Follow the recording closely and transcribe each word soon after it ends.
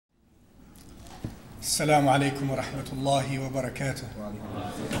السلام عليكم ورحمة الله وبركاته.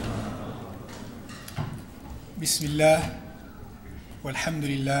 بسم الله والحمد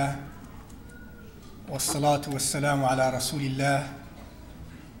لله والصلاة والسلام على رسول الله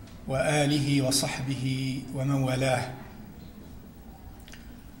وآله وصحبه ومن والاه.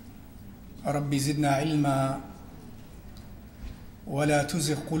 رب زدنا علما ولا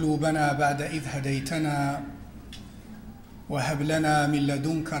تزغ قلوبنا بعد إذ هديتنا وهب لنا من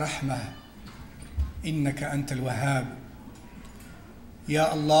لدنك رحمة إنك أنت الوهاب.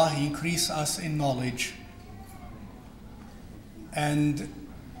 Ya Allah, increase us in knowledge and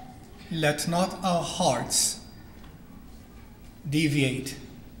let not our hearts deviate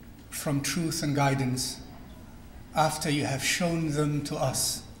from truth and guidance after you have shown them to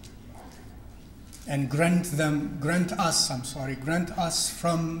us, and grant us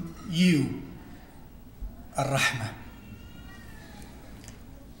from you ar-Rahmah.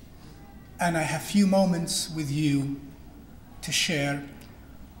 And I have few moments with you to share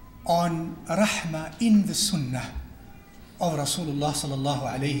on Rahmah in the Sunnah of Rasulullah sallallahu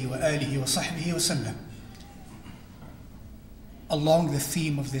alayhi wa alihi wa sahbihi wa sallam, along the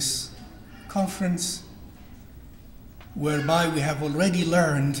theme of this conference, whereby we have already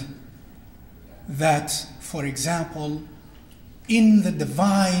learned that, for example, in the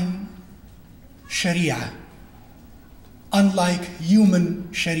divine Shari'ah, unlike human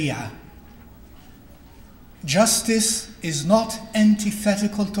Shari'ah, justice is not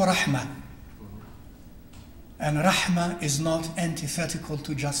antithetical to Rahmah, and Rahmah is not antithetical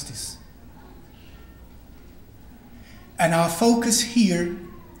to justice. And our focus here,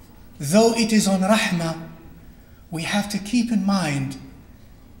 though it is on Rahmah, we have to keep in mind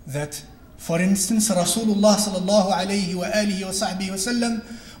that, for instance, Rasulullah sallallahu alayhi wa alihi wa sahbihi wa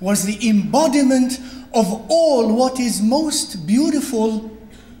sallam was the embodiment of all what is most beautiful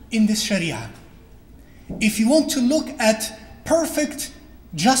in this Shari'ah. If you want to look at perfect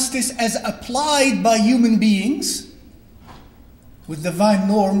justice as applied by human beings with divine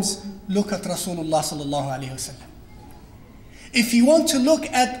norms, look at Rasulullah sallallahu alayhi wa sallam. If you want to look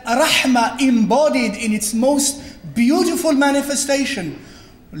at Rahmah embodied in its most beautiful manifestation,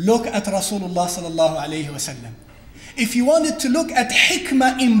 look at Rasulullah sallallahu alayhi wa sallam. If you wanted to look at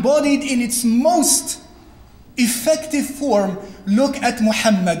Hikmah embodied in its most effective form, look at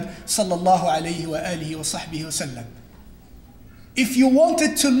Muhammad sallallahu alayhi wa alihi wa sahbihi wa sallam. If you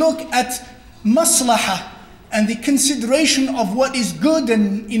wanted to look at maslahah and the consideration of what is good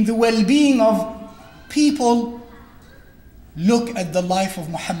and in the well-being of people, look at the life of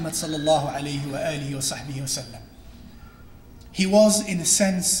Muhammad sallallahu alayhi wa alihi wa sahbihi wa sallam. He was, in a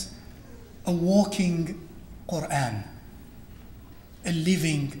sense, a walking Quran, a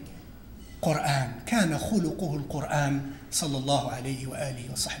living Quran. كان خلقه القرآن صلى الله عليه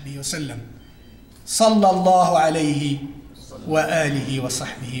وآله وصحبه وسلم. صلى الله عليه وآله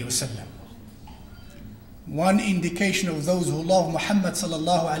وصحبه وسلم. One indication of those who love Muhammad صلى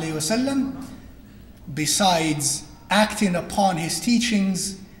الله عليه وسلم, besides acting upon his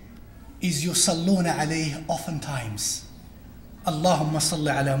teachings, is يصلون عليه oftentimes. اللهم صل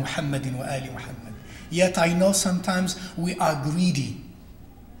على محمد وآل محمد. Yet I know sometimes we are greedy,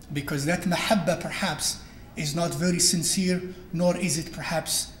 because that mahabba perhaps is not very sincere, nor is it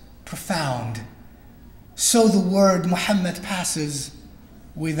perhaps profound. So the word Muhammad passes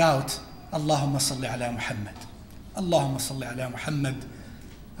without Allahumma salli ala Muhammad. Allahumma salli ala Muhammad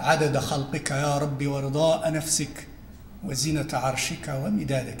عدد خلقك يا ربي ورضاء نفسك وزنة عرشك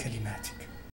ومداد كلماتك.